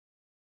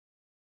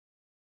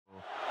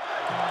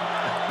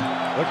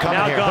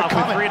Now Goff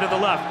with 3 to the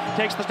left.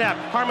 Takes the snap.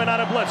 Harmon on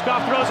a blitz.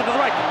 Goff throws it to the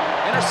right.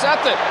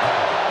 Intercepted.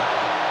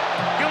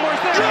 Gilmore's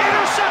there.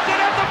 Intercepted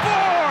at the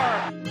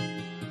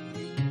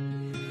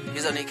 4.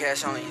 You don't need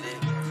cash on you, dude.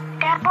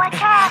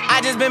 I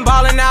just been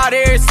ballin' out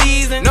every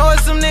season. Know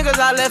it's some niggas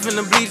I left in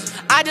the bleachers.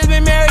 I just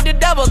been married to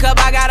double cup.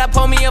 I gotta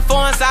pull me a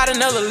 4 inside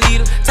another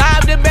liter. Tie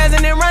up the bands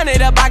and then run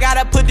it up. I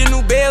gotta put the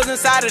new bells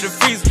inside of the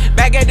freezer.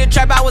 Back at the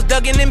trap, I was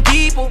ducking them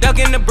people.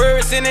 Ducking the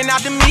birds, sending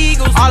out them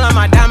eagles. All of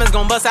my diamonds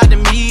gon' bust out the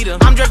meter.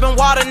 I'm drippin'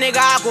 water, nigga,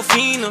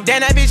 Aquafina.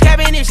 Damn, that bitch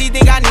capping if she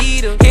think I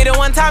need her. Hit her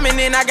one time and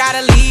then I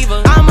gotta leave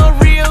her. I'm a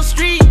real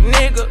street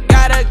nigga.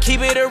 Gotta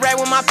keep it a rap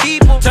with my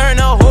people. Turn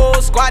the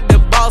whole squad to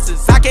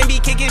bosses. I can't be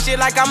kicking shit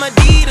like I'm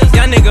Adidas.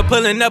 Young nigga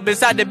pulling up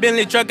inside the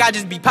Bentley truck. I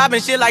just be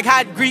popping shit like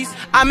hot grease.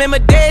 I'm in my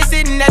day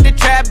sitting at the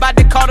trap, about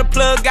to call the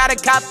plug, got a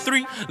cop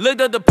 3.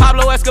 Looked up the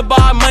Pablo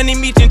Escobar, Money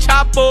Meech and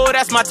Chapo,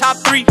 that's my top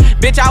 3.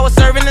 Bitch, I was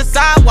serving the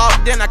sidewalk,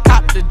 then I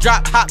copped the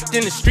drop, hopped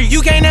in the street.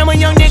 You can't name a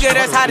young nigga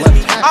that's hot as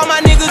me. All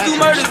my niggas do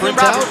murders and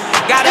robberies.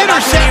 Got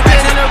about 20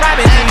 rats in a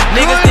rabbit team.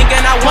 Niggas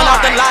thinking I won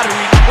off the lottery.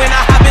 When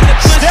I hop in the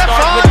push start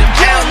with the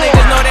pound,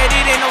 niggas know that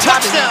it ain't no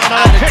robbery.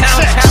 Out of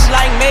town, champ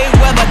like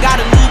Mayweather,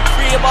 got a new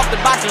crib off the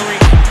boxing ring.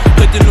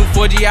 Put the new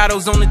 4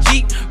 Giottos on the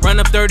Jeep, run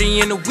up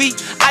 30 in a week.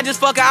 I just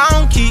fuck, I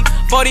don't keep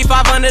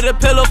 45 under the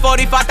pillow,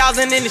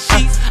 45,000 in the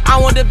sheets. I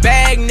want the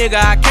bag, nigga.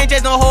 I can't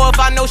chase no hoe if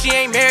I know she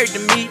ain't married to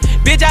me.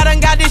 Bitch, I done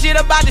got this shit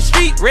about the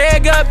street.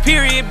 Red gut,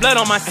 period, blood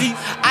on my seat.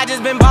 I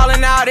just been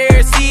ballin' out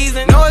every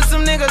season. Know it's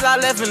some niggas I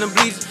left in the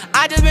bleachers.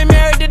 I just been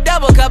married to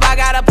double cup. I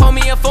gotta pull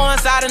me a 4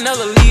 inside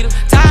another liter.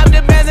 Tie up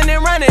the bands and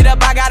then run it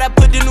up. I gotta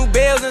put the new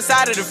bells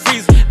inside of the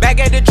freezer. Back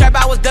at the trap,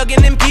 I was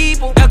ducking them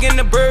people. Ducking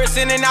the birds,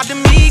 sending out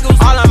them eagles.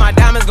 All of my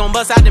diamonds gon'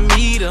 bust out the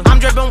meter. I'm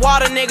drippin'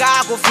 water, nigga,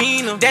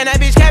 Aquafina. Damn, that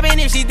bitch capping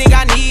if she think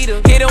I need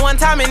her. Hit her one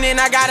time and then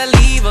I gotta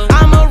leave her.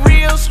 I'm a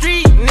real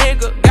street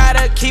nigga.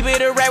 Gotta keep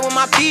it a rap with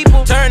my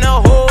people. Turn the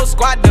whole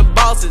squad to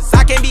bosses.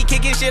 I can't be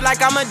kicking shit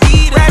like I'm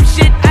Adidas. Rap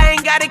shit, I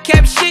ain't gotta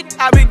cap shit.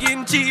 I been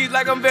getting cheese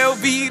like I'm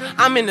Velveeta.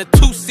 I'm in a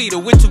 2-seater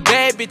with 2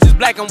 bad bitches,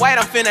 black and white.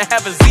 I'm finna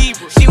have a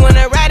zebra. She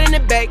wanna ride in the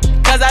back,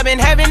 cause I been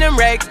having them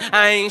racks.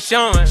 I ain't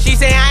showing. She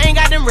say I ain't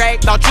got them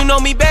racks. Thought you know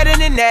me better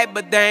than that,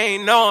 but they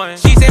ain't knowing.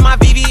 She say my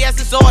VVS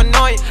is so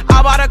annoying.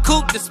 I bought a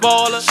coupe to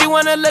spoil her. She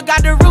wanna look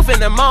out the roof in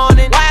the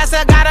morning. Why I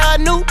said got her a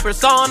new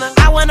persona.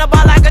 I wanna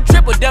ball like a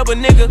triple-double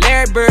nigga.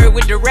 Larry Bird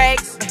with the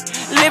racks.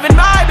 Living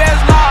my best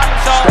life,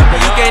 so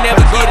you can't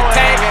never get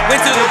attacked.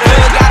 Went to the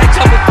club, got a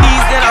couple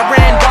keys, then I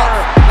ran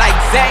off like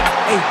Zach.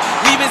 Hey,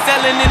 we been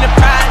selling in the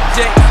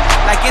projects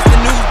like it's the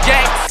new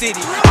Jack City.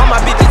 All my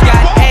bitches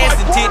got ass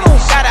and titties.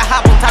 Gotta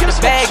hop on top of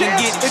the bag and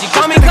get it. She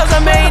call me cause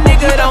I'm a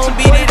nigga, don't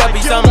beat it up. Be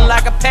something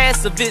like a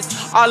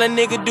pacifist. All a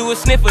nigga do is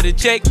sniff for the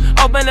check.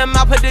 Open them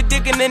out, put the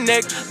dick in the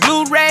neck.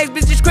 Blue rags,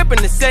 bitches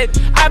crippin' the set.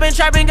 I been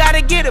trapping,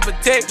 gotta get a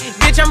protect.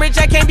 Bitch, I'm rich,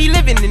 I can't be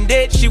living in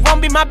debt. She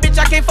won't be my bitch,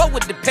 I can't fuck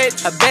with the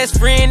pets. Her best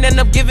friend end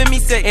up giving me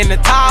set in the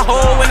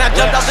Tahoe when I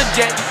jumped off the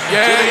jet.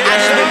 Yeah, I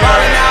just been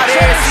ballin' out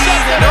every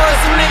season. Know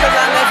it's some niggas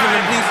I left in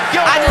the bleachers.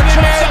 I just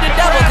been married to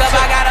double cup.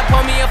 I gotta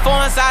pull me a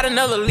 4 inside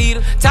another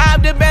liter. Tie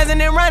up the bands and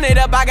then run it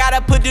up. I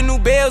gotta put the new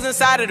bells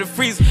inside of the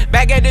freezer.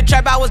 Back at the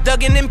trap, I was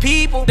ducking them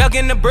people.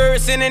 Ducking the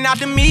birds, sending out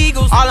them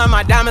eagles. All of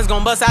my diamonds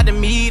gon' bust out the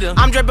meter.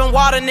 I'm drippin'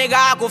 water, nigga,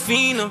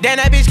 Aquafina. Damn,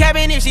 that bitch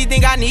capping if she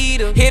think I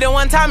need her. Hit her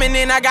one time and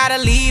then I gotta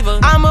leave her.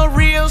 I'm a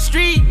real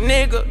street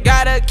nigga.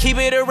 Gotta keep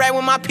it a rap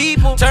with my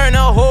people. Turn the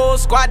whole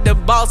squad to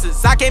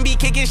bosses. I can't be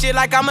kicking shit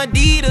like I'm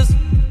Adidas.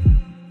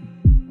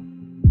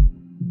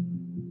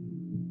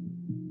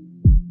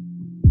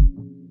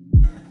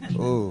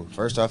 Ooh,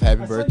 first off,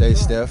 happy birthday,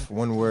 Steph.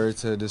 One word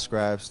to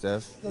describe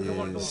Steph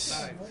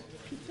is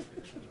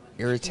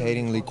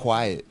irritatingly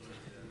quiet.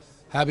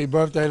 Happy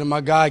birthday to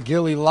my guy,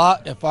 Gilly.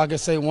 If I could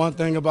say one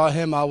thing about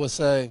him, I would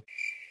say,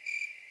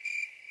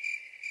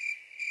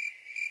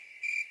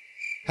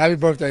 happy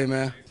birthday,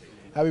 man.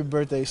 Happy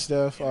birthday,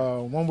 Steph.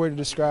 One word to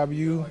describe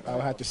you, I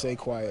would have to say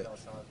quiet.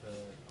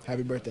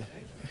 Happy birthday.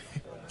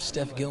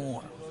 Steph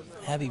Gilmore,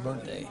 happy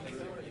birthday.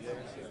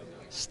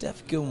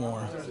 Steph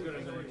Gilmore.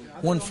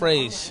 One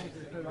phrase.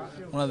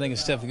 When I think of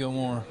Steph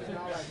Gilmore,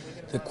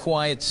 the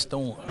quiet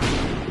storm.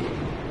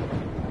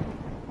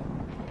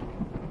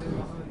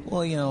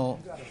 Well, you know,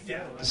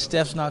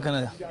 Steph's not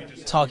going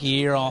to talk your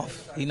ear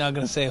off. He's not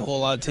going to say a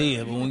whole lot to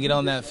you. But when we get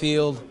on that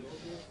field,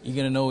 you're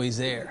going to know he's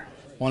there.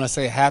 I want to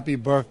say happy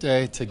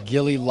birthday to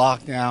Gilly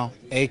Lockdown,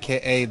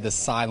 a.k.a. the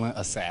Silent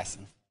Assassin.